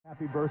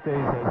Happy birthdays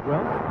as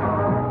well.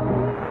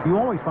 You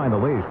always find the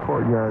latest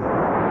courtyard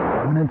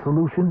permanent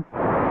solution.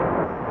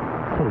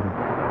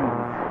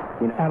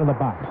 Out of the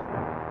box.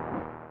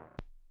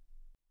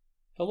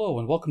 Hello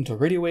and welcome to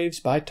Radio Waves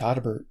by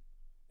todderbert.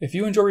 If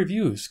you enjoy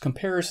reviews,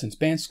 comparisons,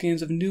 band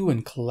scans of new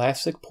and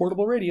classic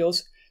portable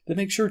radios, then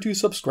make sure to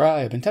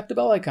subscribe and tap the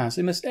bell icon so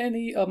you miss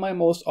any of my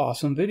most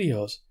awesome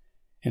videos.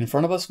 In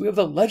front of us we have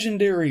the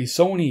legendary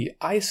Sony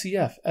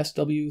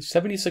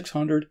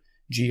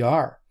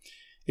ICF-SW7600GR.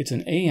 It's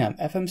an AM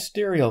FM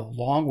stereo,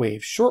 long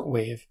wave,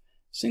 shortwave,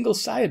 single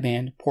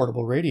sideband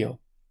portable radio.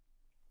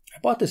 I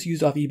bought this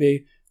used off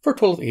eBay for a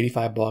total of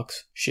 $85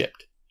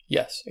 shipped.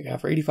 Yes, I got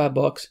it for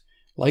 $85,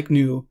 like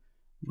new,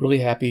 really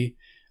happy.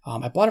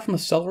 I bought it from a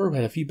seller who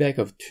had a feedback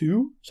of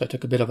 2, so I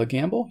took a bit of a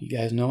gamble. You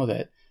guys know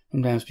that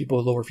sometimes people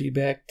with lower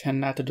feedback tend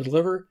not to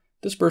deliver.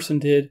 This person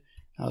did.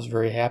 I was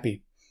very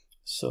happy.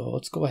 So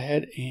let's go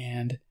ahead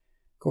and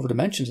go over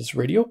dimensions of this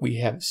radio. We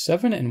have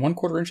 7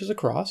 1/4 inches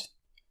across,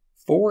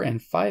 4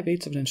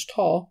 5/8 of an inch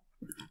tall,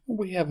 and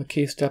we have a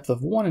case depth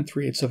of 1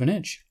 3/8 of an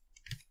inch.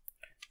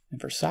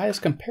 And for size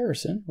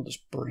comparison, we'll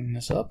just bring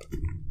this up,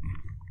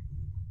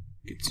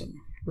 get some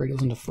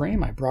radios into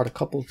frame. I brought a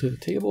couple to the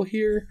table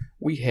here.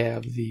 We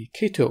have the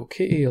Kato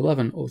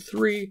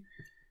KA1103.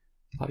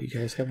 A lot of you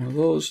guys have one of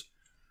those.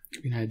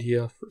 Give you an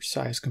idea for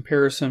size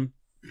comparison.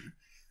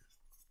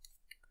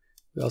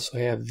 We also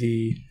have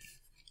the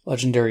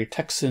legendary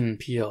Texan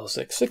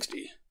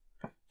PL660.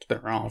 It's been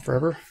around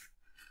forever.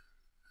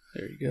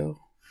 There you go.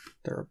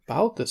 They're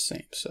about the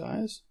same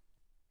size.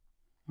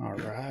 All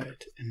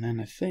right. And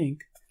then I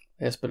think,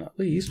 last but not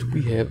least,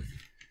 we have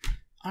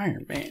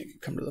Iron Man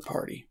come to the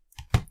party.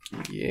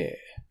 Yeah.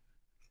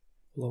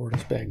 Lower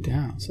this back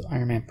down. So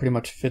Iron Man pretty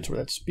much fits where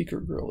that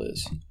speaker grill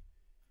is.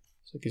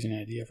 So it gives you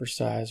an idea for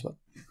size, what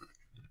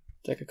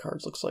deck of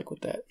cards looks like with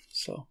that.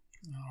 So,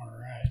 all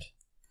right.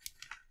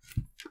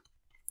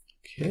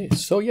 Okay,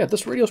 so yeah,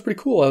 this radio is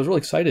pretty cool. I was really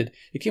excited.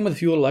 It came with a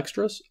few little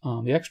extras.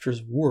 The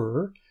extras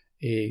were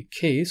a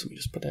case. Let me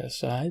just put that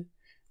aside.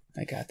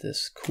 I got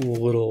this cool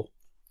little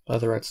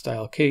leatherette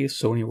style case,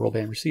 Sony World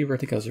Band receiver. I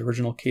think that was the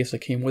original case that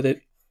came with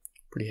it.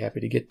 Pretty happy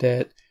to get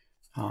that.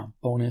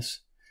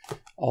 Bonus.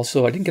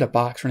 Also, I didn't get a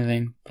box or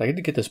anything, but I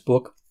did get this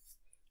book,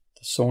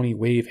 the Sony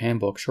Wave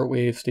Handbook,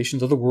 Shortwave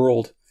Stations of the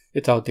World.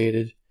 It's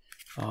outdated,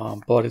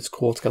 but it's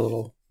cool. It's got a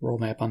little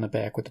world map on the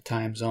back with the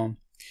time zone.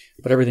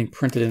 But everything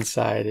printed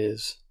inside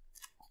is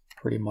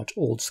pretty much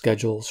old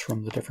schedules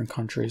from the different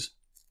countries.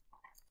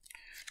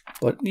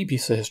 But neat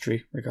piece of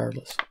history,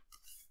 regardless.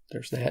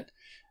 There's that.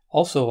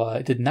 Also,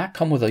 it did not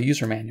come with a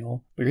user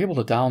manual, but you're able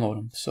to download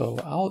them. So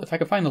if I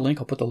can find the link,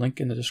 I'll put the link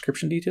in the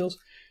description details.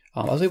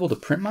 I was able to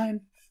print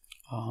mine.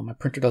 My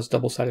printer does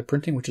double-sided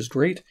printing, which is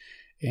great.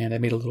 And I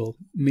made a little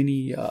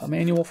mini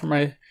manual for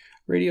my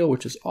radio,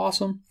 which is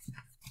awesome.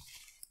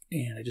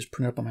 And I just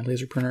printed up on my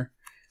laser printer.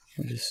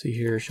 You can just see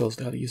here, it shows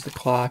how to use the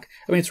clock.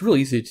 I mean, it's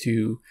really easy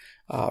to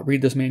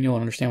read this manual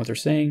and understand what they're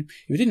saying.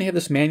 If you didn't have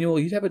this manual,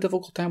 you'd have a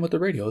difficult time with the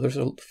radio. There's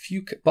a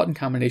few button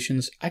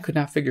combinations I could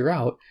not figure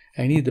out.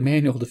 I needed the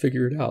manual to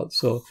figure it out.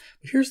 So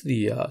but here's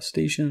the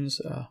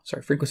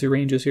frequency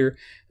ranges here.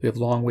 We have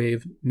long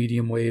wave,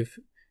 medium wave.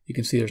 You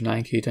can see there's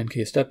 9K,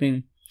 10K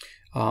stepping.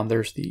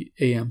 There's the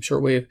AM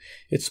shortwave.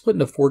 It's split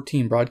into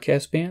 14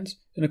 broadcast bands.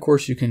 And of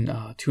course, you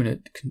can tune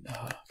it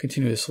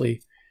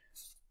continuously.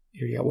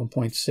 Here you got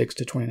 1.6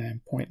 to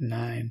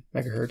 29.9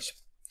 megahertz.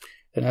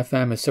 Then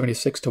FM is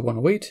 76 to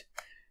 108.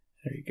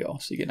 There you go.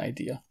 So you get an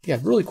idea. Yeah,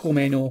 really cool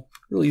manual.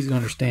 Really easy to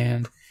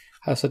understand.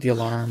 How to set the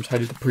alarms, how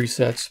to do the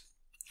presets.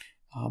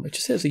 It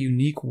just has a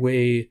unique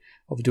way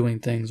of doing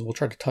things. We'll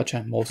try to touch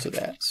on most of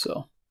that.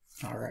 So,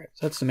 all right.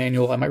 So that's the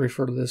manual. I might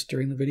refer to this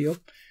during the video.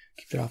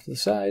 Keep it off to the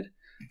side.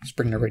 Let's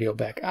bring the radio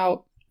back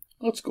out.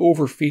 Let's go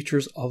over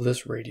features of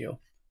this radio.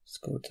 Let's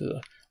go to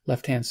the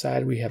left-hand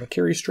side. We have a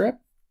carry strap.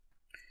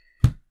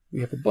 We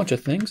have a bunch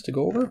of things to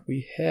go over.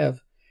 We have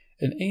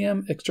an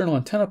AM external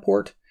antenna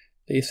port.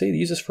 They say to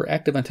use this for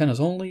active antennas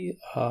only.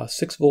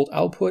 6-volt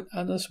output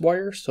on this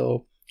wire,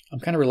 so I'm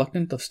kind of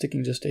reluctant of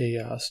sticking just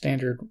a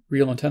standard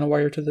real antenna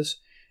wire to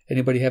this.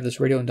 Anybody have this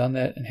radio and done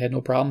that and had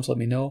no problems, let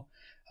me know.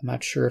 I'm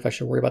not sure if I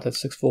should worry about that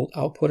 6-volt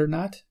output or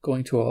not.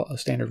 Going to a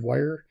standard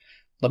wire,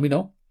 let me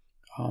know.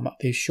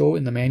 They show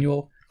in the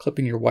manual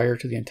clipping your wire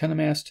to the antenna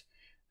mast.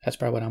 That's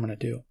probably what I'm going to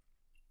do.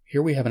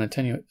 Here we have an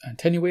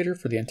attenuator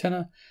for the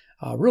antenna.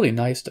 Really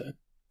nice to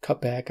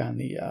cut back on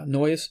the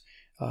noise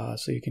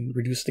so you can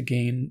reduce the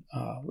gain,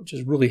 which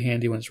is really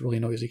handy when it's really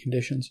noisy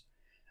conditions.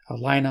 A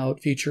line out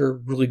feature,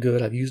 really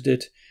good. I've used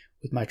it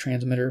with my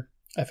transmitter,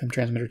 FM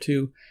transmitter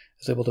 2. I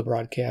was able to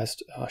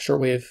broadcast a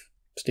shortwave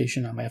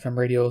station on my FM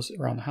radios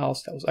around the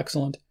house. That was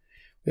excellent.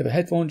 We have a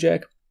headphone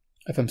jack.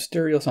 FM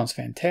stereo sounds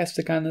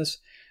fantastic on this.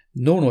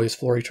 No noise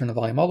floor. You turn the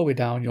volume all the way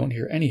down. You don't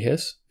hear any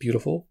hiss.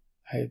 Beautiful.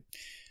 I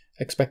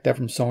expect that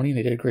from Sony, and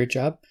they did a great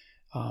job.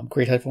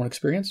 Great headphone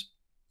experience.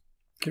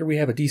 Here we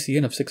have a DC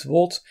in of 6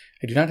 volts.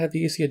 I do not have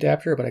the AC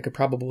adapter, but I could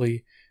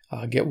probably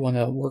get one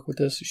that'll work with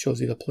this. It shows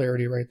you the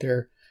polarity right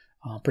there.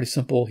 Pretty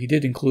simple. He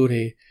did include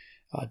a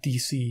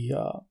DC,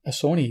 a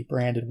Sony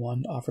branded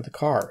one for the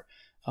car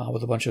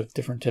with a bunch of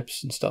different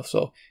tips and stuff.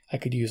 So I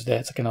could use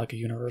that. It's kind of like a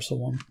universal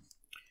one.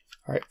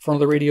 All right, front of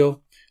the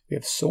radio, we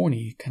have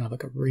Sony, kind of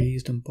like a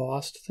raised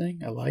embossed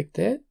thing. I like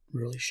that.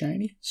 Really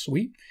shiny,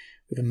 sweet.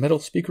 We have a metal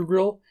speaker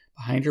grill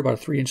behind here,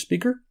 about a 3-inch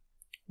speaker.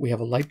 We have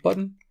a light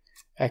button.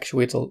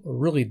 Actuates a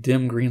really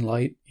dim green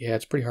light. Yeah,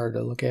 it's pretty hard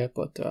to look at,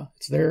 but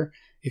it's there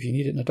if you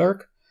need it in the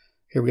dark.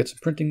 Here we got some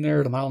printing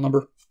there, the model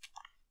number.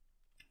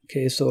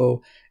 Okay,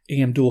 so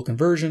AM dual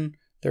conversion.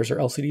 There's our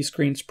LCD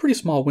screen. It's a pretty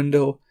small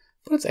window,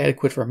 but it's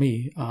adequate for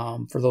me.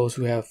 For those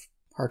who have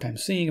a hard time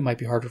seeing, it might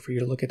be harder for you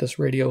to look at this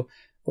radio.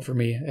 But for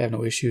me, I have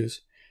no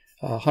issues.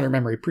 100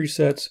 memory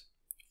presets.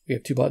 We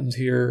have 2 buttons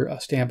here,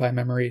 standby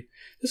memory.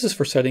 This is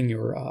for setting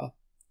your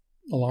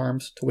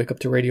alarms to wake up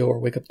to radio or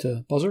wake up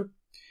to buzzer.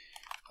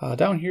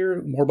 Down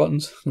here, more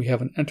buttons. We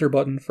have an enter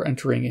button for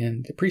entering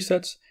in the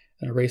presets,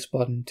 an erase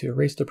button to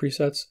erase the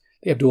presets.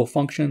 They have dual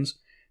functions.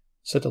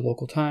 Set the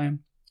local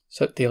time,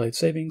 set daylight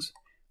savings.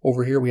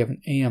 Over here, we have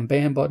an AM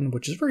band button,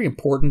 which is very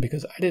important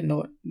because I did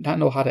not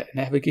know how to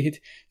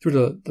navigate through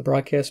the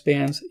broadcast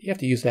bands. You have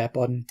to use that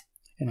button,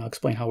 and I'll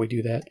explain how we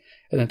do that.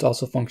 And then it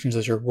also functions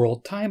as your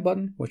world time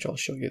button, which I'll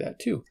show you that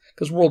too.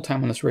 Because world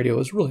time on this radio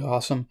is really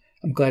awesome.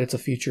 I'm glad it's a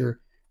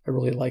feature. I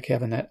really like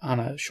having that on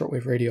a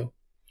shortwave radio.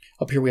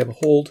 Up here we have a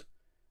hold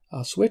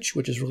switch,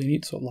 which is really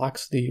neat, so it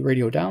locks the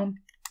radio down.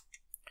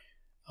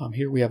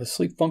 Here we have a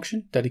sleep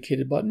function,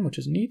 dedicated button, which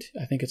is neat.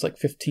 I think it's like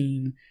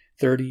 15,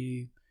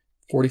 30,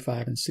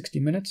 45, and 60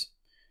 minutes.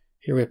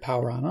 Here we have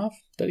power on off,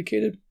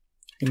 dedicated.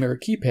 A mirror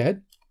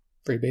keypad,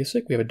 very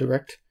basic. We have a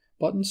direct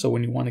button, so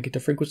when you want to get to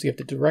frequency, you have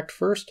to direct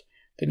first,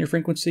 then your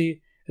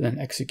frequency, and then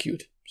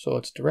execute. So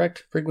it's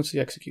direct, frequency,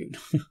 execute.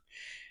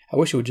 I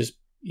wish it would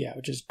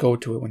just go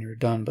to it when you're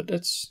done, but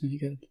you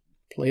can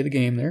play the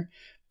game there.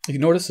 If you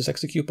notice, this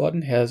execute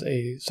button has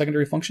a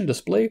secondary function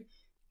display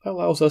that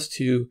allows us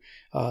to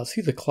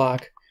see the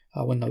clock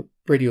when the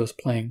radio is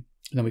playing,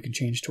 and then we can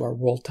change to our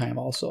world time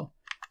also.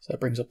 So that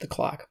brings up the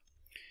clock.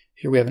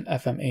 Here we have an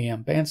FM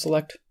AM band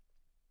select.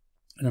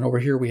 And then over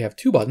here we have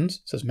 2 buttons.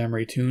 It says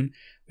memory tune.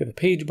 We have a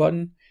page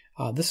button.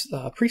 This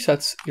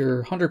presets,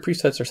 your 100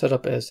 presets are set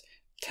up as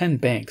 10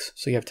 banks.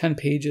 So you have 10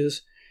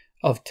 pages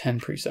of 10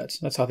 presets.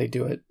 That's how they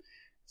do it.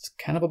 It's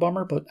kind of a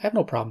bummer, but I have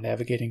no problem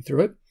navigating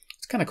through it.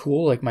 It's kind of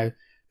cool. Like my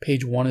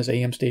page 1 is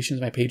AM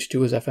stations, my page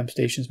 2 is FM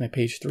stations, my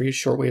page 3 is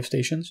shortwave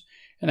stations,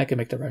 and I can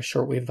make the rest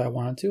shortwave if I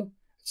wanted to.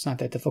 It's not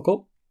that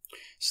difficult.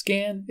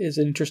 Scan is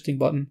an interesting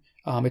button.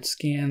 It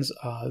scans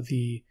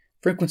the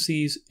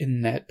frequencies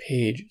in that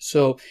page.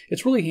 So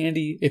it's really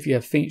handy if you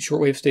have faint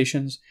shortwave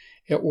stations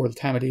or the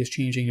time of day is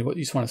changing. You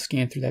just want to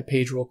scan through that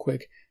page real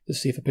quick to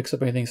see if it picks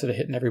up anything instead of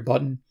hitting every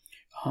button.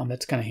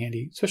 That's kind of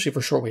handy, especially for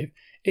shortwave.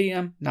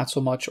 AM, not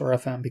so much, or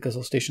FM, because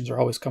those stations are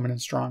always coming in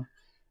strong,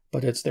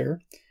 but it's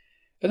there.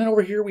 And then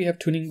over here we have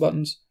tuning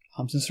buttons.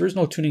 Since there is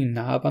no tuning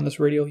knob on this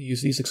radio, you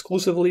use these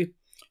exclusively.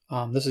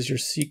 This is your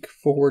seek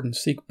forward and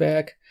seek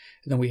back.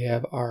 And then we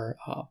have our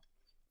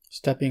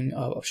stepping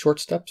of short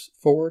steps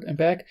forward and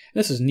back. And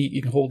this is neat.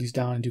 You can hold these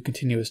down and do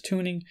continuous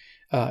tuning,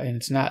 and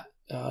it's not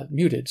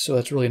muted. So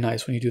that's really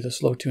nice. When you do the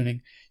slow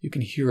tuning, you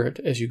can hear it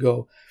as you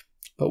go.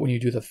 But when you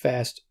do the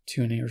fast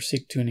tuning or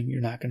seek tuning,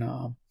 you're not going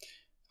to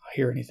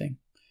hear anything.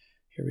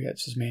 Here we got,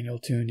 this is manual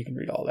tune. You can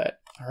read all that.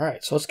 All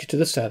right, so let's get to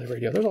this side of the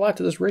radio. There's a lot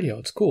to this radio.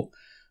 It's cool.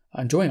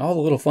 I'm enjoying all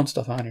the little fun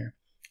stuff on here.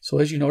 So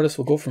as you notice,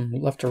 we'll go from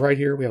left to right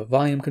here. We have a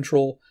volume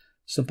control,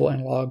 simple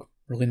analog,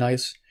 really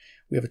nice.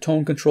 We have a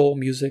tone control,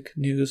 music,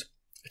 news.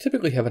 I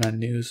typically have it on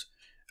news.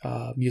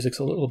 Music's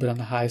a little bit on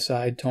the high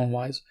side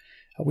tone-wise.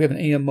 We have an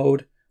AM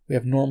mode. We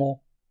have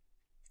normal,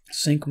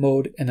 sync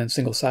mode, and then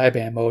single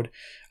sideband mode.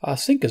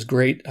 Sync is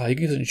great. You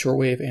can use it in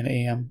shortwave and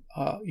AM,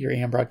 your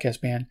AM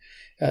broadcast band.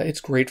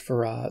 It's great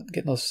for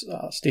getting those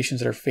stations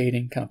that are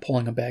fading, kind of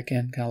pulling them back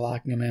in, kind of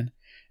locking them in.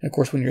 And of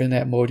course, when you're in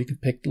that mode, you can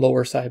pick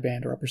lower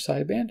sideband or upper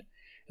sideband.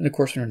 And of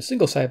course, when you're in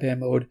single sideband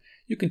mode,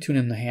 you can tune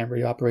in the ham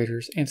radio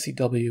operators and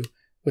CW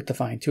with the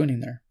fine tuning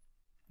there.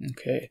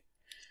 Okay.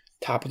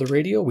 Top of the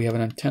radio, we have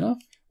an antenna,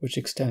 which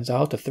extends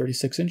out to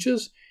 36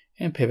 inches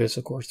and pivots,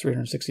 of course,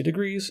 360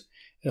 degrees.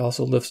 It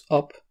also lifts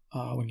up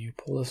when you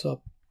pull this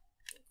up,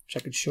 which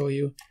I could show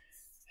you.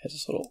 It has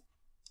this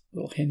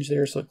little hinge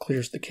there, so it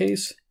clears the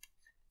case.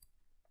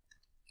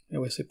 I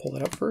always say pull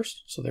that up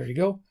first. So there you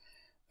go.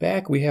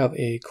 Back, we have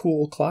a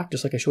cool clock,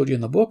 just like I showed you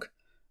in the book.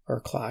 Or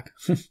clock,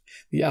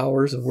 the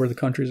hours of where the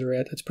countries are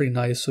at. That's pretty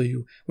nice. So when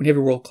you have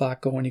your world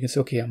clock going, you can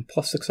say, okay, I'm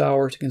plus 6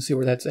 hours. You can see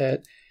where that's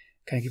at.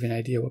 Kind of give you an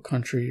idea what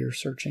country you're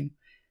searching.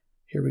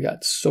 Here we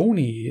got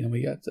Sony, and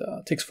we got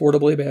takes 4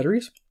 AA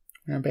batteries.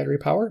 We're on battery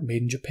power,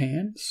 made in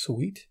Japan.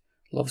 Sweet.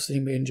 Love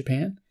seeing made in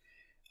Japan.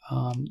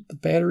 The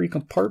battery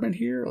compartment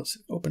here. Let's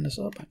open this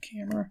up on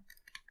camera.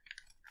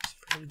 It's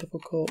fairly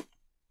difficult.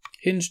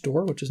 Hinge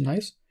door, which is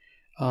nice.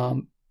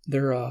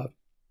 They're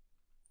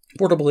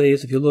 4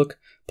 AA's. If you look,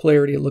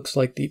 polarity, it looks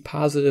like the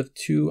positive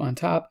 2 on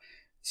top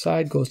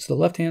side goes to the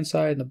left-hand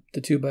side, and the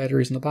 2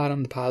 batteries on the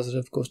bottom, the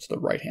positive goes to the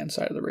right-hand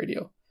side of the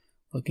radio.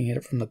 Looking at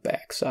it from the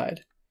back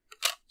side.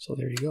 So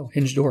there you go.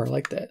 Hinge door, I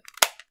like that.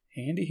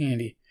 Handy,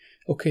 handy.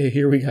 Okay,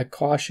 here we got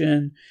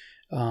caution.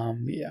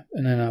 Yeah,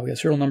 and then we got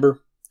serial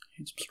number.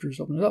 And some screws,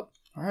 open it up.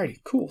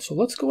 Alrighty, cool. So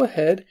let's go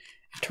ahead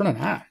and turn it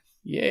on.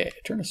 Yeah,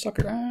 turn the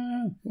sucker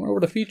on. Went over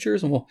the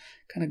features and we'll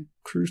kind of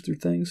cruise through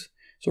things.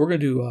 So we're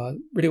going to do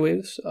Radio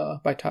Waves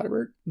by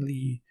Todderbert,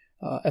 the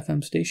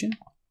FM station.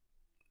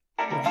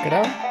 Rock it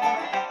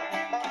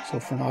out. So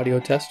for an audio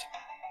test,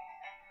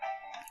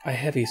 I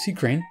have a C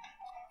crane,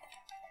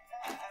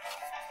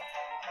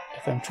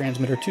 FM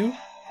transmitter 2,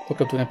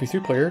 hook up to an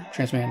MP3 player,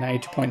 transmitting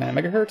at 92.9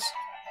 megahertz.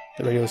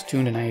 The radio is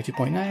tuned to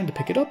 92.9 to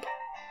pick it up.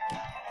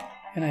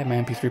 And I have my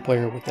MP3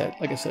 player with that,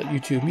 like I said,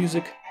 YouTube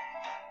music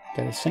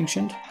that is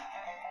sanctioned,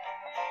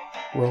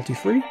 royalty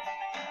free.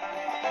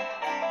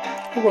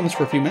 We'll run this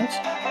for a few minutes.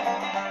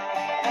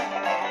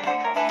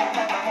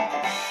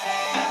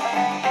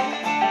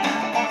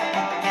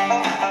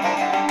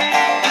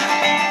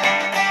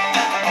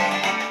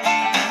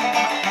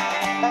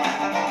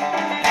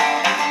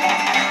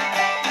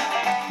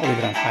 I'll leave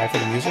it on high for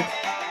the music.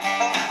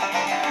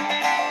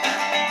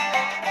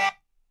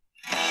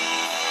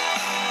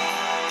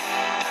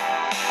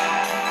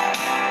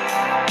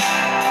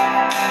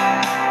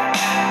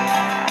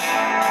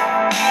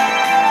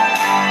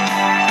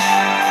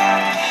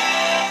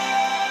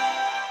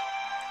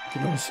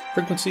 You notice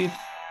frequency, so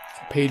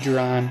page you're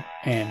on,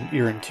 and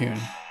you're in tune.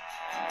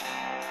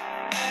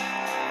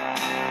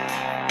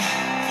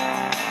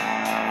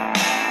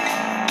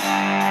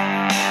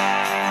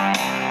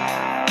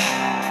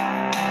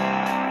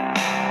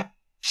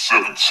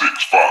 Seven,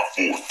 6, 5, 4,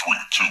 3,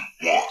 2, 1.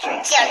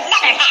 You'll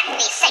never have the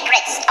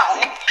sacred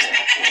stone.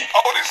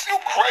 Oh, this you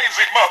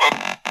crazy mother.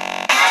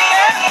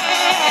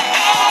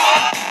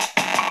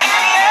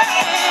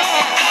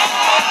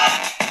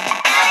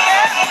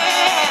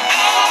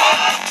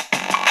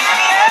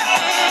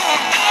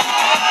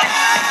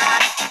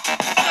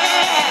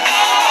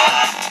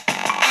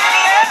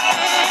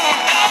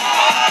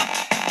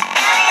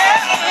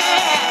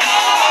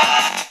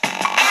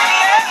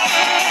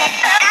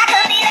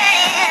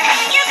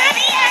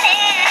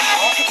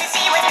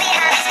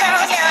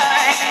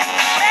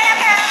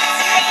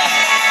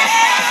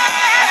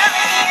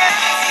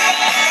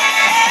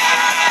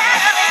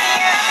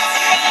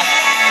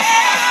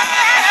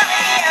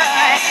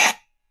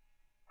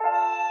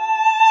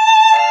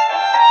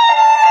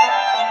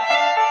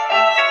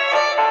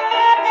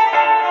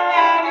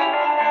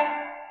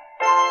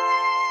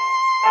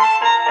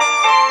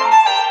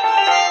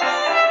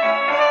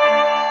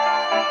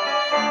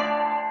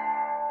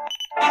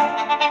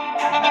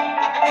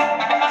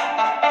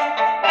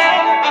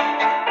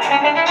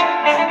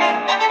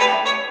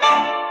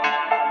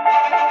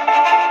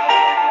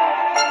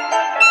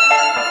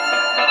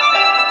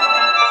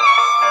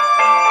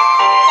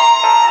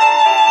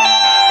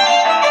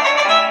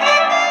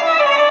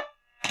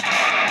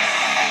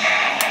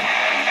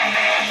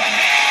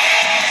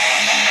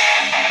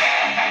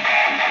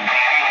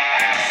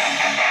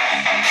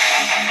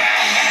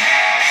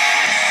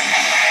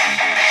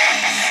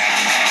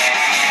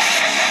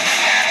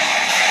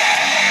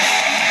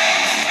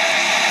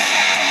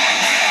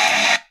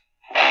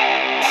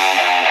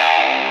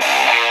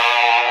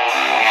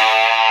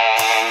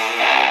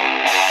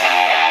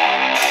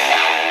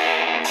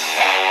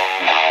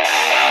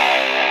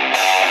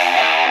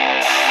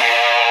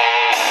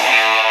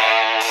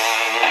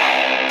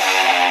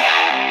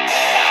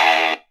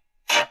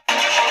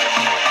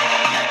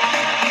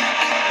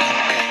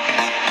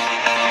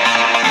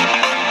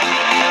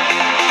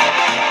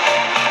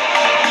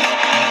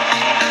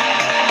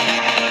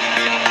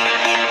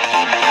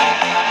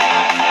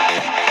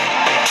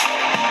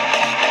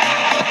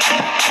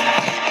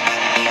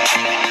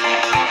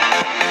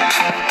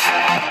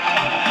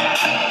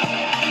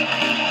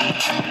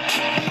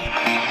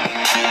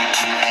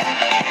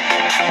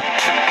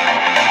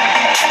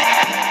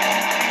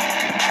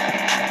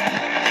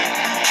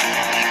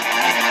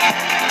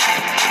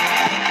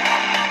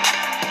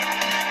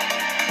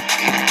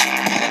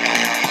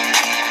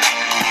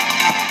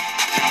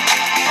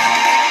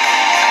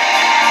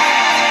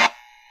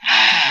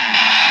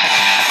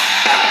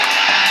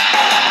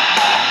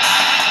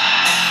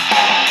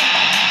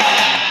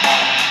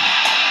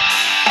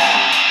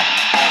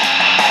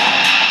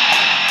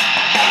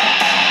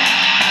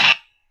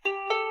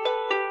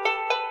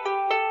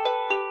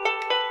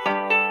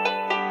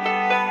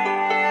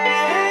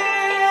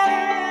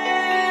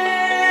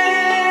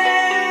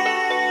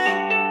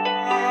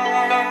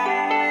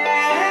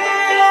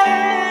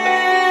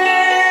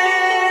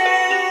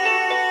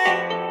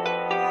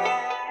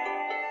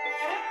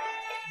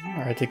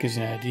 That gives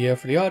you an idea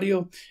for the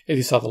audio. As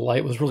you saw, the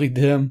light was really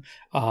dim.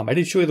 I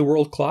did show you the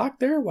world clock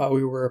there while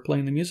we were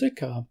playing the music.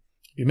 If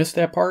you missed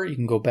that part, you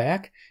can go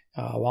back.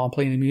 While I'm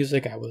playing the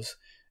music, I was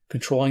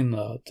controlling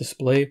the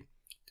display,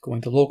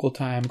 going to local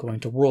time, going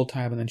to world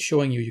time, and then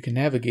showing you can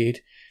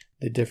navigate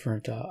the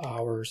different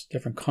hours,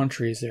 different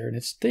countries there, and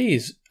it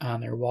stays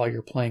on there while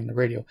you're playing the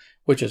radio,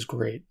 which is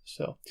great.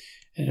 So,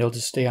 and it'll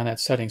just stay on that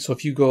setting. So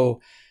if you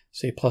go,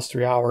 say,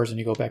 +3 hours and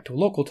you go back to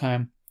local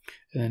time,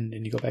 and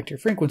then you go back to your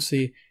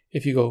frequency,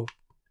 if you go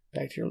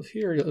back to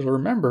here, it'll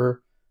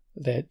remember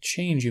that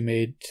change you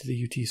made to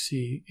the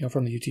UTC,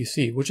 from the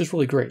UTC, which is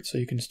really great. So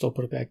you can still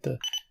put it back to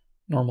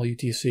normal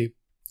UTC,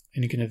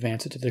 and you can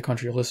advance it to the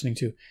country you're listening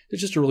to.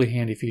 It's just a really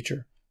handy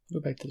feature. Go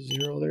back to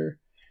 0 there.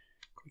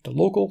 Go to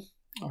local.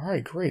 All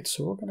right, great.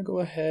 So we're going to go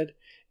ahead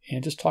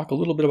and just talk a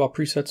little bit about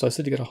presets. So I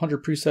said you got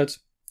 100 presets.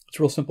 It's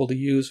real simple to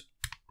use.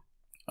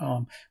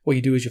 What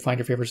you do is you find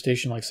your favorite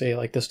station, like say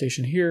like this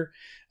station here.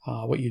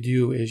 What you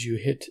do is you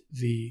hit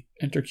the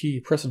enter key,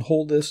 you press and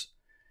hold this.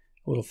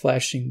 A little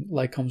flashing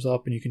light comes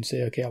up and you can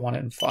say, okay, I want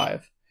it in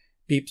 5.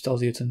 Beeps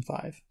tells you it's in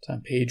 5. It's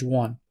on page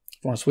 1.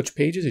 If you want to switch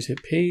pages, you just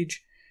hit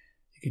page.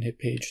 You can hit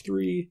page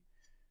 3. You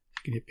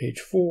can hit page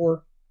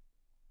 4.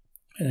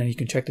 And then you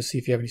can check to see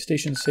if you have any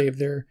stations saved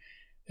there.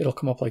 It'll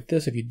come up like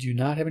this if you do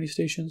not have any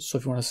stations. So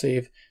if you want to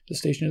save the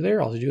station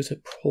there, all you do is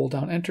hit hold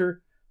down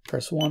enter,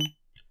 press 1.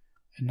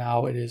 And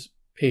now it is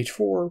page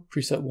 4.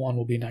 Preset 1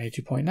 will be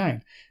 92.9.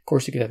 Of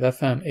course, you could have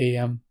FM,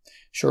 AM,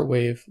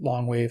 shortwave,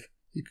 long wave.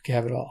 You could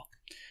have it all.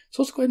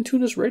 So let's go ahead and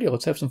tune this radio.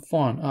 Let's have some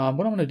fun. What I'm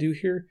going to do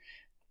here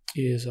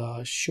is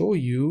show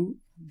you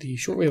the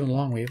shortwave and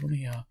long wave. Let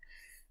me. I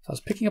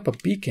was picking up a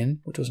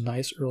beacon, which was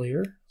nice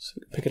earlier. So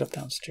we can pick it up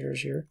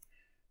downstairs here.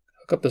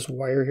 Hook up this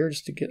wire here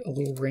just to get a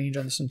little range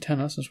on this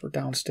antenna since we're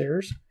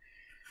downstairs.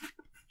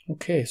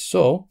 Okay,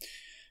 so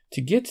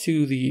to get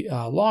to the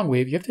long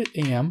wave, you have to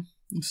hit AM.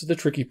 This is the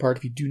tricky part.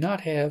 If you do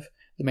not have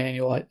the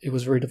manual, it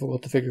was very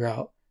difficult to figure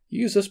out.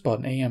 You use this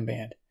button, AM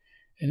band.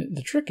 And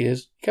the trick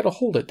is, you got to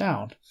hold it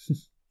down.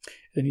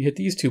 Then you hit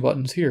these two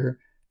buttons here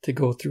to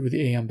go through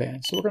the AM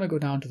band. So we're going to go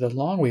down to the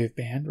long wave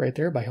band right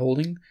there by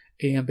holding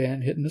AM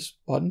band, hitting this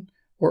button,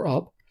 or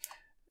up.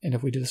 And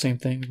if we do the same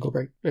thing, go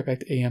right back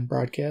to AM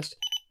broadcast,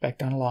 back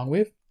down to long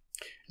wave.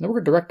 And then we're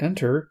going to direct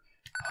enter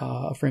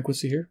a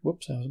frequency here.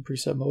 Whoops, I was in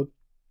preset mode.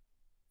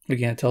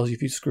 Again, it tells you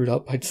if you screwed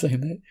up by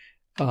saying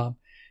that.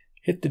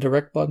 Hit the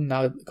direct button.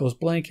 Now it goes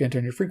blank. You enter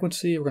in your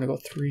frequency. We're going to go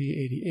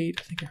 388.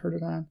 I think I heard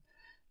it on.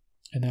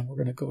 And then we're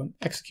going to go and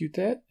execute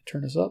that.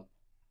 Turn this up.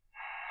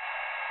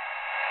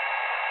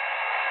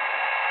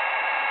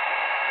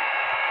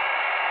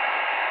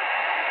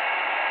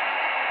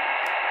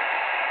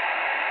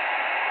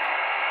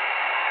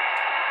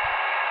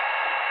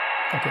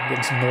 Okay, I'm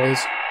getting some noise.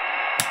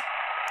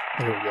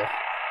 There we go.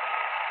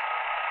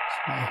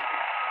 My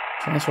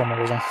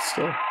transformer was on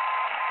still.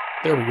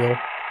 There we go.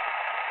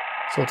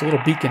 So it's a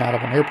little beacon out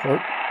of an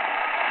airport.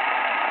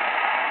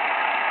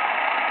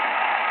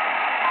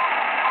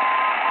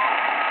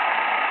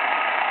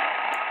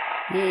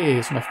 Yay,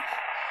 it's my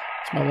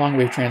long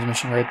wave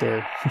transmission right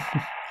there.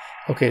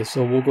 Okay,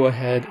 so we'll go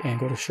ahead and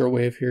go to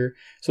shortwave here.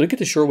 So to get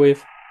to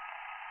shortwave,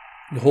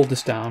 you hold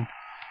this down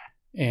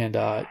and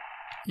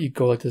you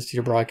go like this to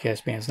your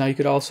broadcast bands. Now you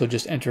could also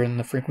just enter in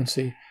the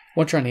frequency.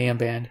 Once you're on the AM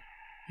band,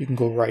 you can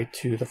go right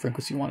to the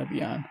frequency you want to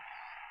be on.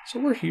 So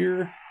we're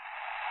here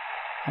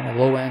on the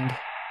low end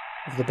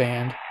of the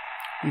band.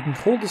 You can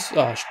hold this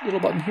little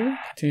button here,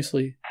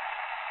 continuously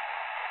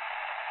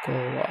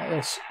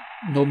go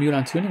no mute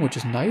on tuning, which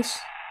is nice.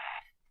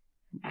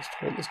 Just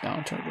hold this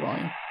down, turn the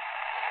volume.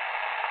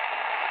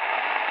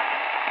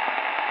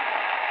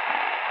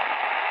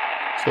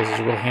 So this is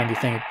a real handy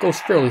thing. It goes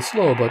fairly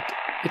slow, but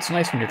it's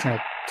nice when you're trying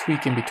to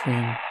tweak in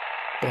between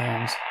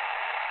bands.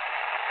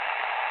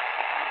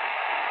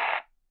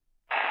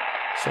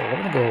 So we're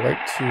going to go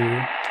right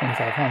to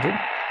 2500.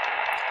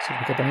 See if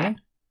we pick up anything.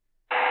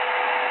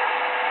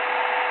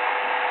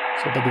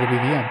 So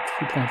WWVM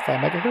 2.5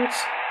 megahertz.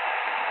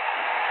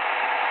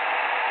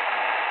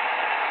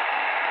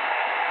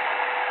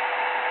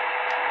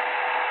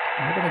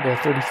 And we're going to go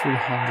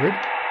 3300.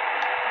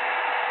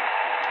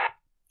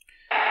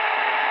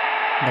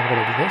 And then we're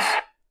going to do this.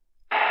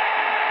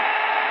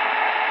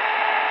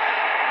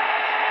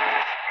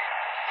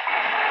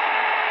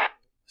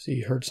 So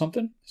you heard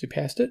something as you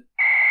passed it.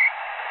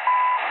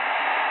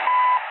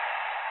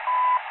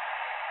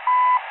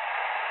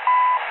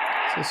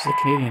 So this is a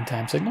Canadian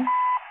time signal.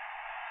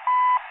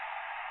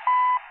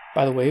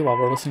 By the way, while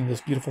we're listening to this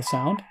beautiful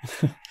sound,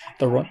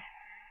 the run.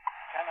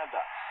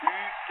 Canada,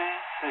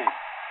 UTC,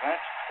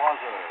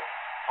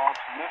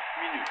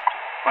 23h39.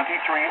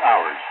 23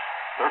 hours,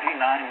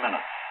 39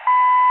 minutes.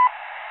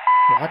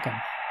 Rockin'.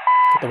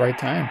 At the right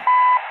time.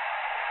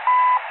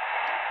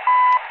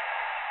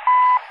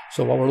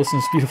 So while we're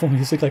listening to this beautiful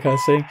music, like I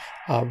was saying,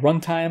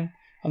 runtime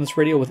on this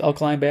radio with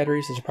alkaline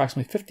batteries is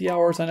approximately 50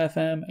 hours on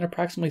FM and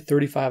approximately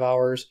 35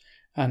 hours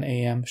on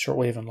AM,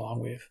 shortwave, and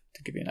longwave,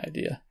 to give you an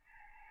idea.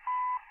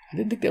 I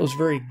didn't think that was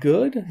very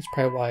good. That's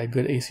probably why a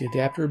good AC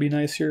adapter would be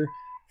nice here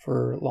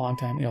for a long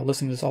time,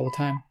 listening to this all the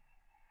time.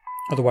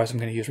 Otherwise, I'm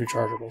going to use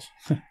rechargeables,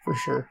 for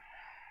sure.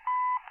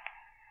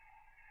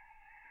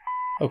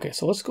 Okay,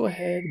 so let's go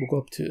ahead. We'll go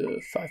up to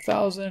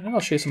 5,000, and I'll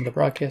show you some of the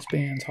broadcast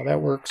bands, how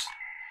that works.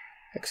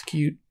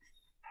 Execute.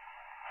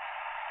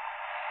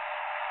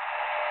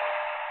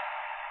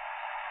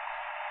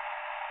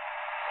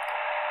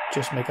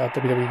 Just make out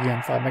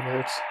WWVM 5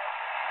 megahertz.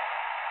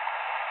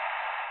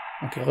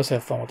 Okay, let's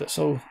have fun with it.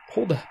 So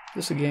hold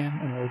this again,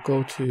 and we'll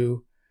go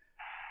to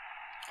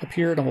up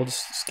here, and we'll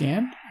just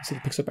scan, see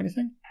if it picks up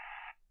anything.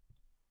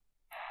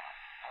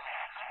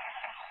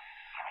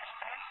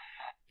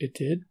 It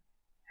did.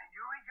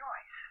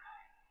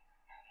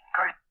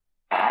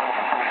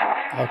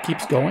 Now it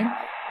keeps going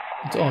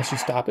until she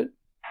stop it.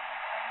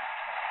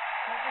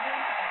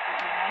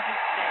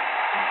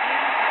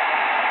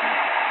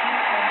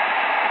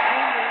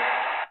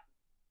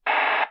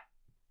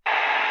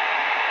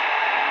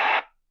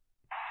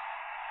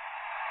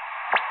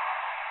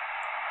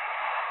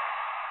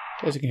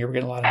 As you can hear, we're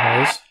getting a lot of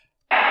noise.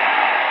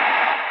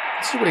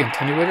 Let's see where the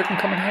attenuator can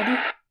come in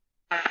handy.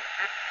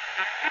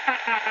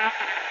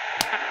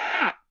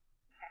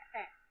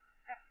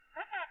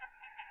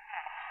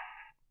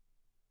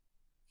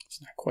 It's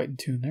not quite in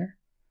tune there.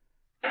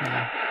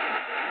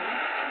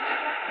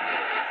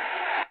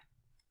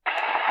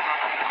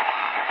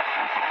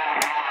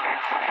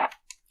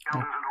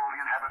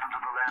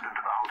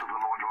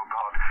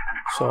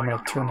 So I'm going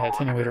to turn the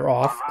attenuator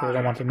off because I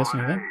don't want to miss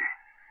anything.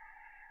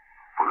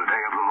 For the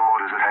day of the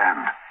Lord is at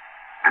hand,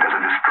 and as a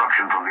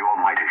destruction from the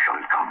Almighty shall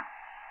it come.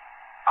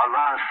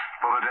 Alas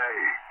for the day.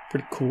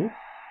 Pretty cool.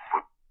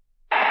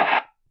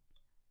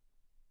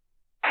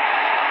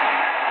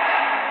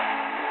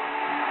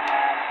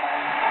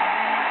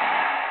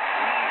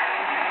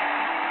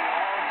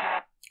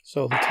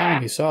 So the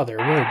time you saw there,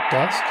 really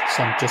dusk,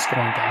 sun just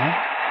going down.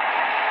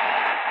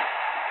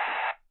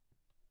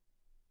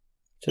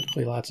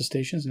 Typically lots of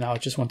stations. Now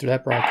it just went through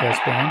that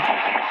broadcast band.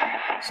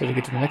 So to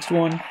get to the next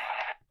one,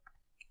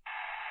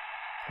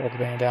 hold the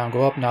band down,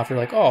 go up. Now if you're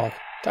like, oh,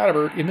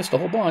 todderbert, you missed a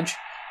whole bunch,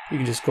 you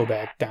can just go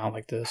back down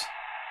like this.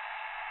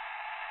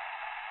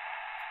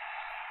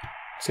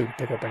 See if we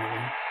can pick up anything.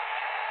 I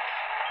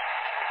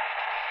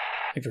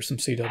think there's some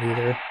CW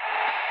there.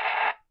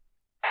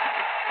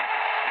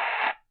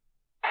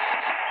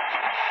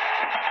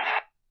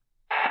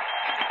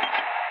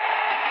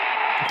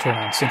 I'll turn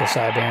on single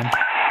sideband.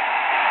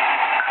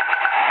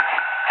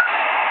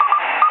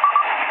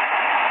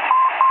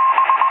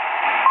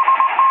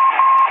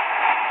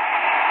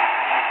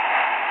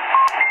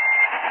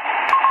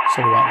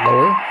 So we went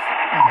lower, and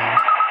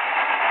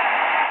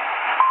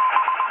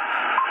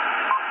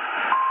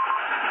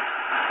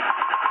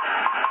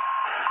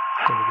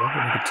there we go,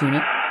 and we can tune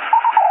it.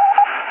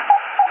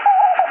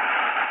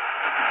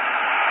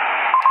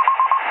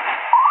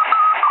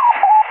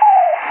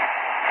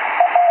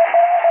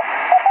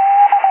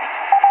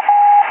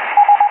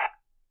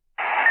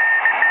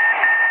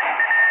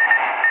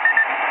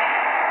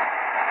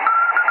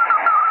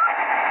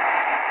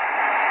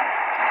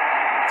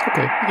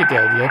 Okay, you get the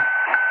idea.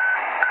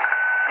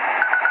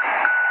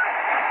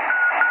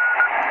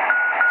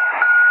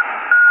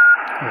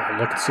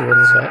 Look and see what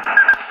is that.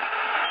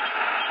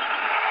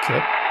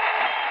 Okay.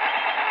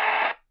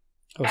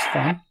 That was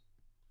fun.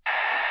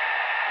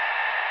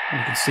 And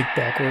you can seek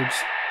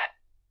backwards.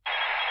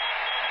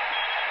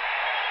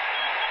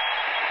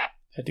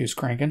 That dude's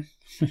cranking.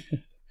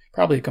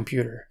 Probably a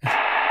computer.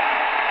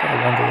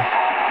 Gotta wonder.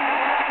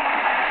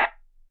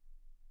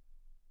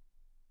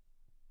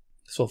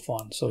 So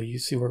fun. So you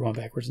see we're going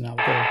backwards now.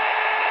 We'll go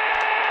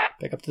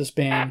back up to this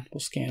band. We'll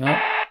scan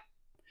up.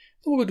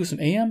 Then we'll do some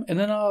AM, and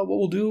then what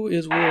we'll do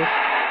is we'll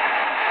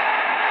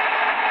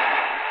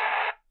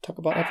talk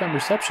about FM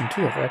reception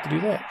too. I forgot to do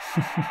that.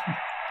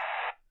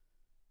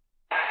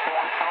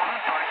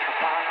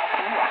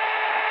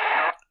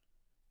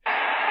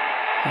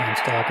 I'm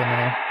stalking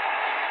there.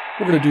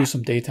 We're going to do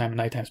some daytime and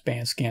nighttime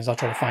band scans. I'll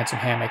try to find some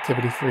ham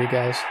activity for you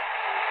guys.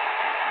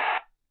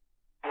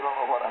 You don't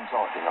know what I'm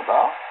talking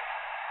about?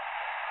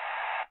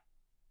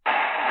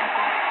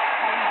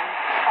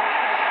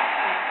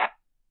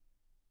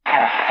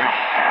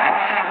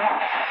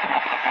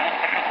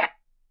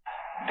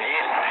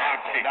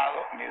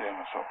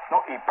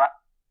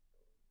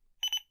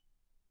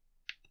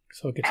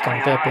 So it gets done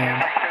with that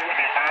band.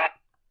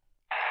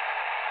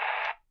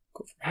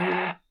 Go from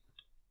here.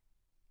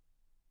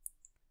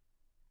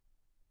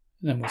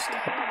 And then we'll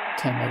stop at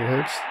 10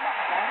 megahertz.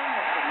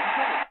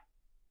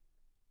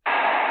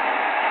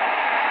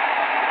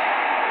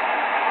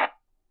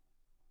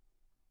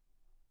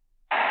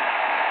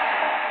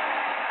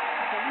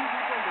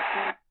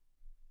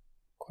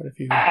 Quite a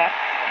few.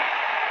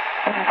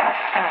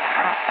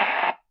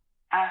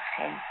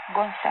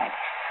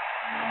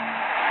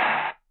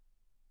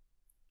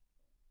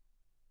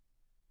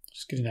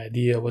 Just get an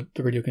idea what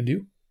the radio can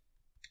do.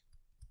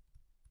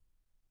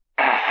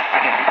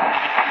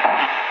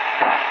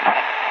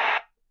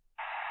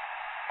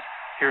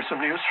 Here's some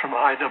news from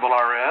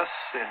IRRS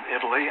in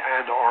Italy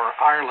and/or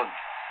Ireland.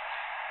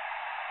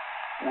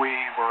 We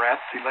were at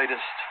the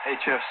latest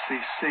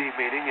HFCC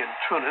meeting in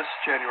Tunis,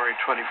 January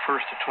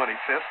 21st to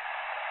 25th,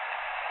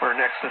 where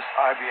Nexus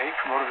IBA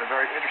promoted a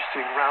very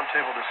interesting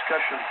roundtable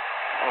discussion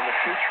on the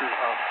future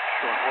of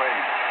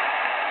shortwave.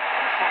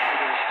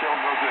 There is still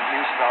no good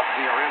news about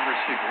VRM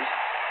receivers,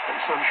 and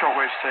some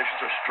shortwave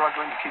stations are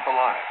struggling to keep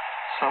alive.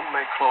 Some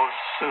may close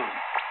soon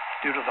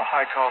due to the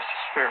high cost of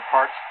spare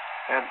parts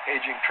and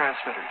aging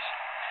transmitters.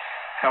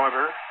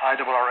 However,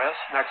 IRRS,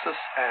 Nexus,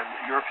 and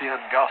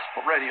European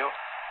Gospel Radio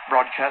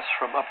broadcasts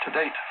from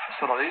up-to-date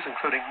facilities,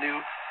 including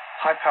new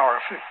high-power,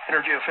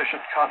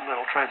 energy-efficient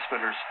continental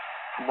transmitters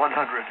from 100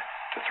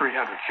 to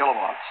 300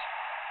 kilowatts.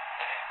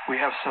 We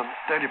have some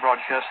daily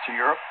broadcasts to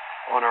Europe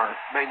on our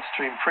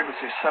mainstream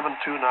frequency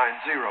 7290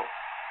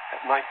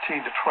 at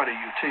 19 to 20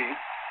 UT,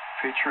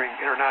 featuring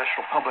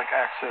international public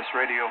access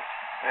radio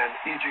and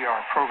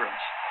EGR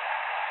programs,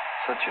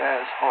 such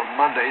as on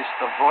Mondays,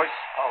 The Voice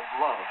of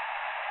Love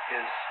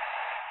is...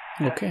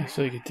 Okay,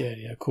 so you get that.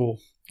 Yeah, cool.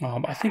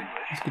 I think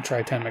we could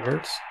try 10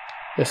 megahertz.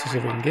 Just to see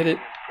if we can get it.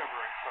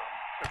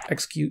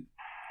 Execute.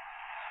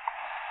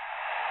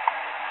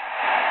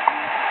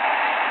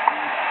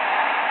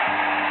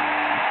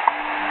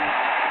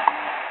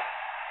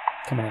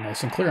 Coming in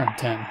nice and clear on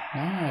 10.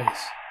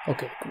 Nice.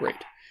 Okay,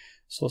 great.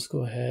 So let's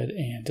go ahead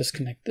and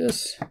disconnect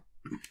this.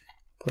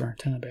 Put our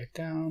antenna back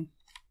down.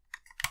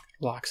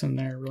 Locks in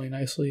there really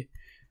nicely.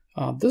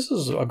 This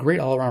is a great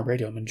all-around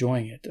radio. I'm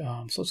enjoying it.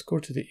 So let's go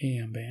to the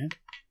AM band.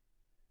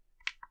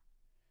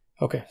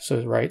 Okay,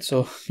 so right,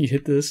 so you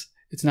hit this.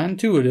 It's not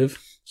intuitive,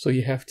 so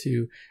you have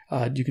to,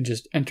 you can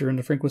just enter in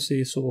the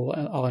frequency. So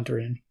I'll enter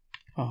in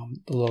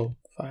the low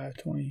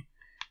 520.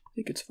 I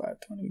think it's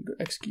 520. We can go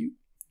execute.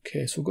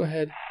 Okay, so we'll go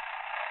ahead.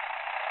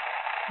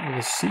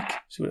 We'll seek,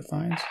 see what it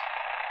finds.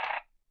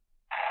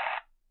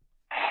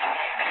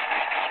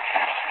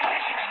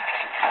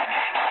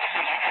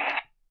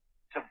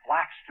 To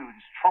black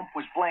students, Trump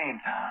was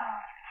blamed.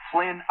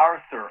 Flynn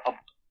Arthur.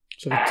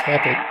 So if you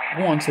tap it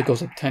once, it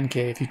goes up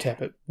 10K. If you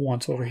tap it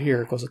once over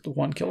here, it goes up to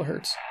 1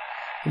 kilohertz.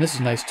 And this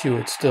is nice too.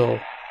 It's still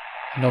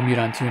no mute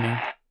on tuning.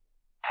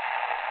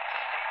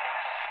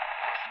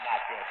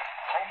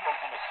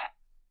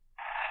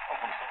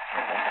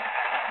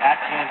 At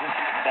Kansas,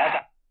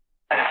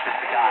 that's the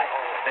guy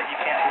that you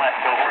can't let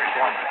go for his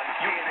one.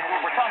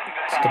 We're talking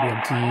about it's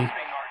WMT.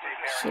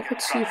 So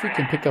let's see if we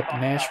can pick up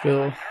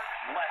Nashville. And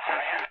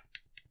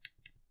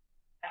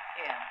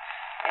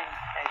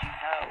as you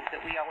know,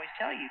 that we always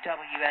tell you,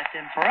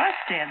 WSM for us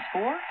stands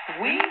for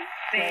We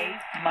Save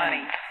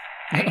Money.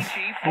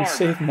 We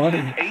save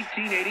money.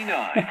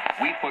 1889.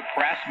 We put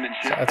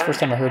craftsmanship. So that's the first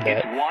time I heard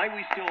that. It's why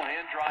we still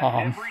hand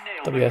drive every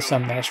nail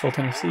WSM Nashville,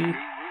 Tennessee.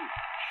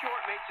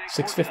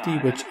 650,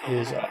 which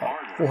is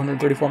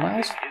 434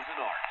 miles.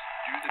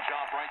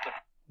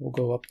 We'll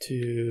go up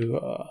to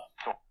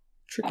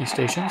tricky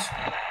stations.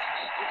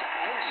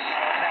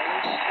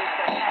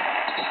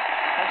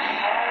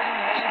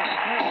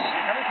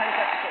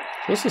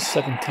 So this is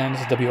 710.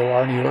 This is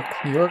WOR, New York.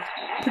 New York,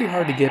 pretty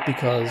hard to get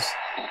because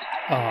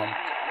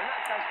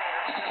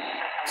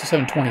so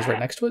 720 is right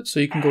next to it, so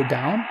you can go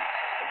down.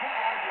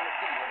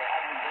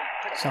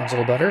 Sounds a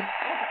little better.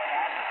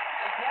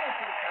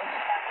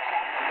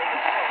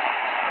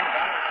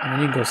 And then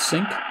you can go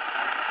sync.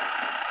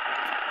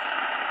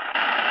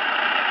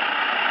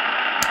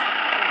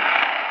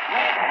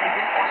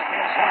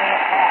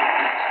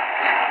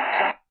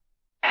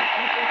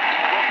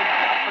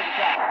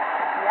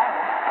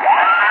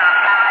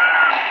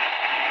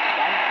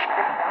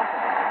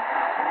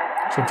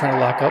 So I'm trying to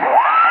lock up.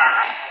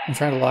 I'm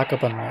trying to lock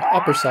up on the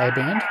upper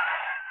sideband.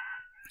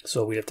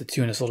 So we'd have to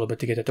tune this a little bit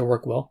to get it to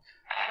work well.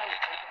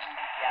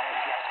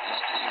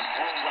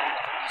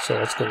 So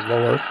let's go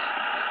lower.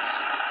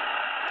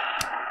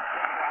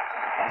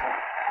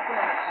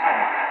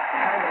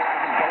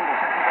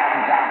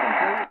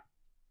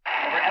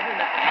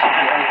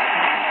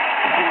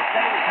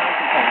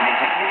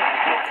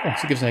 Oh,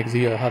 so it gives an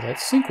idea how that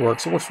sync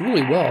works. It works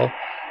really well.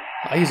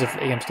 I use it for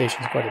AM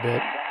stations quite a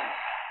bit.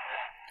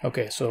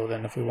 Okay, so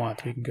then if we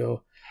want, we can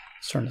go,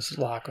 let's turn this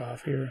lock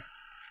off here.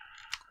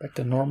 Back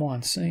to normal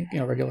on sync,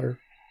 regular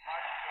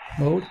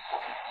mode.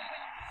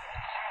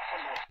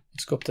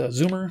 Let's go up to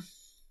Zoomer.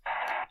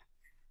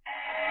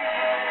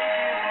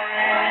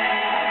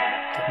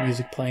 Got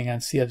music playing on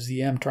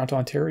CFZM, Toronto,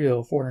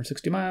 Ontario,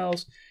 460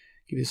 miles.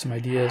 Give you some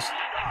ideas.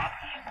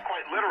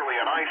 Quite literally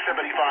on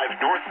I-75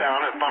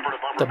 northbound at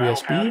bumper-to-bumper.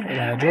 WSB,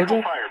 Atlanta,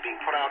 Georgia.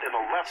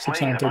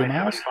 630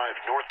 miles.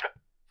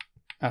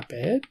 Not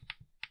bad.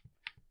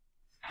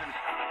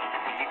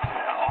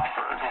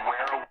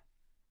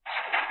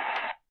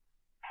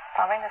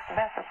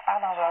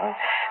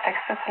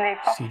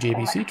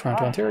 CJBC,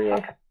 Toronto,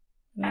 Ontario.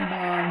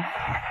 And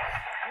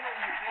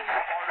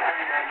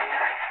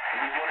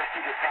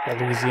got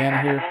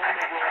Louisiana here.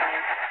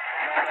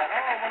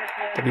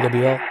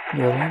 WWL,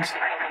 New Orleans,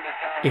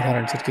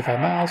 865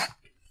 miles.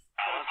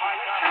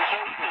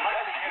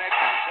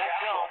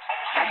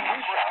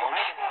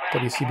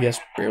 WCBS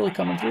barely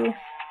coming through,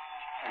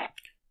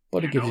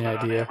 but it gives you an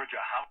idea.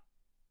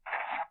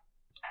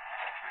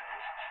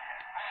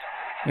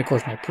 And of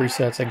course my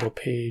presets, I can go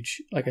page,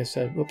 like I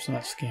said, whoops, I'm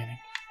not scanning.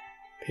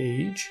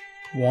 Page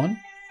 1,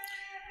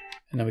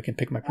 and then we can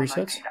pick my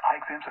presets. Eye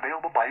exams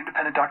available by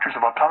independent doctors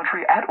of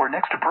optometry at or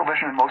next to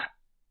Provision in most.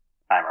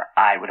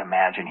 I would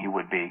imagine he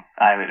would be.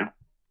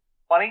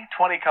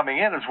 20 coming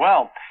in as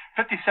well.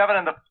 57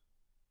 in the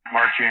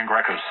Marchie and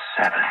Greco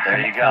 7.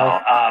 There you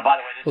go. By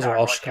the way, those are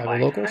all Chicago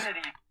locals.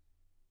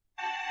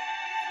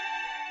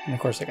 And of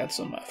course I got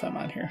some FM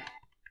on here.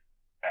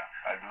 Yeah,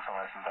 I do some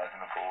exercise in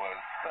the pool.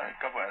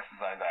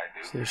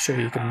 So to show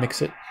you can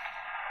mix it.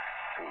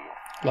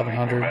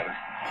 1100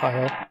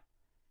 high up.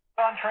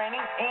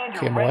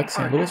 KMOX,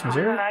 St. Louis,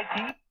 Missouri.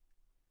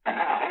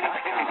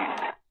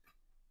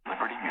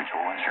 Liberty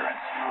Mutual Insurance.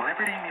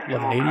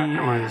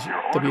 1180 is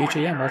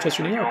WHAM,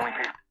 Rochester, New York.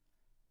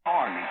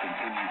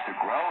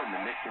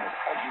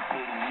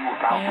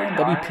 And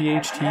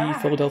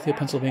WPHT, Philadelphia,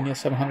 Pennsylvania,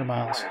 700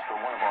 miles.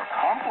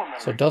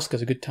 So dusk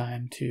is a good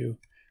time to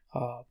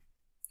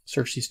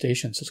search these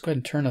stations. So let's go ahead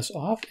and turn this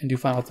off and do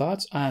final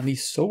thoughts on the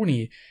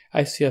Sony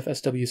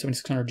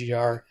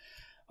ICF-SW7600GR.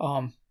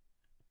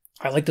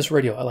 I like this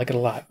radio. I like it a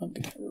lot. I'm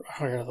going to get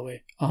out of the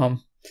way.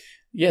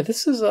 Yeah,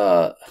 this is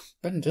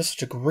been just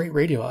such a great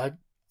radio.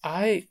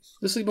 This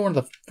has been one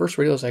of the first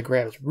radios I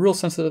grabbed. It's real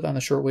sensitive on the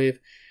shortwave.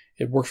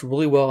 It works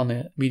really well on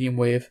the medium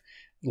wave.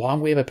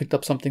 Long wave, I picked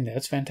up something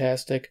that's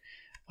fantastic.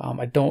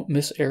 I don't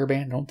miss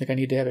airband. I don't think I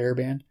need to have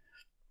airband.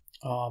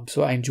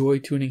 So I enjoy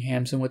tuning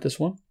hams in with this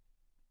one.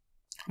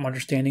 I'm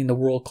understanding the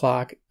world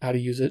clock, how to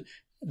use it,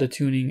 the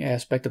tuning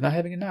aspect of not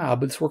having a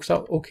knob, but this works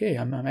out okay.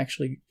 I'm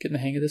actually getting the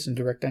hang of this and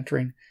direct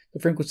entering the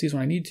frequencies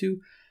when I need to.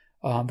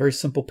 Very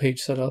simple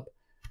page setup.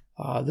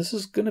 This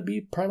is going to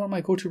be probably one of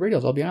my go-to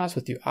radios, I'll be honest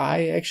with you.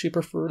 I actually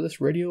prefer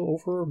this radio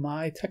over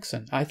my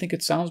Texan. I think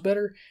it sounds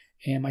better,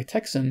 and my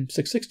Texan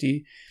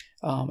 660,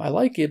 I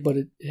like it, but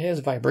it has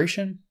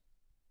vibration,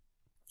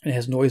 and it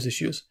has noise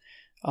issues.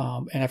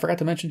 And I forgot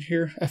to mention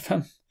here,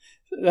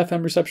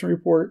 FM reception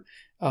report,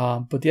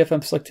 but the FM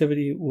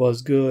selectivity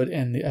was good,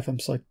 and the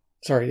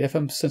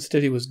FM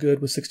sensitivity was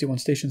good with 61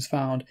 stations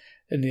found,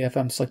 and the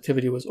FM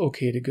selectivity was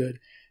okay to good.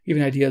 Give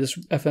you an idea, this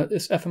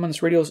FM on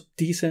this radio is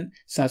decent.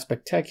 It's not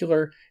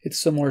spectacular. It's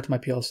similar to my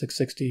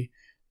PL660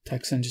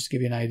 Texan, just to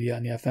give you an idea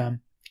on the FM.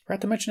 I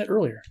forgot to mention it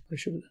earlier.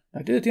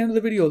 I did at the end of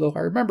the video, though. I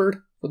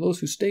remembered, for those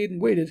who stayed and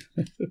waited.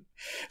 So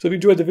if you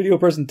enjoyed the video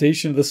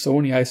presentation of the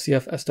Sony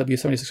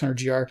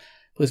ICF-SW7600GR,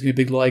 please give me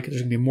a big like.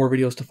 There's going to be more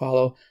videos to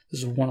follow. This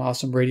is one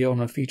awesome radio. I'm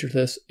going to feature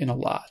this in a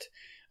lot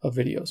of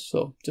videos.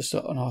 So just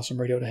an awesome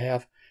radio to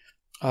have.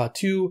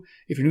 2,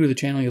 if you're new to the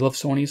channel, you love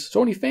Sony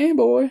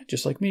fanboy,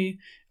 just like me,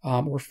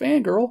 or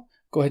fangirl,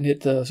 go ahead and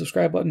hit the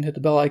subscribe button, hit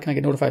the bell icon,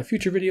 get notified of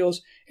future videos.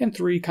 And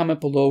 3, comment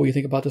below what you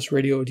think about this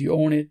radio. Do you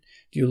own it?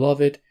 Do you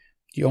love it?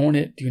 Do you own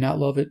it? Do you not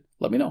love it?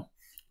 Let me know.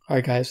 All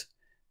right, guys.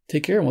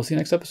 Take care, and we'll see you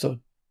next episode.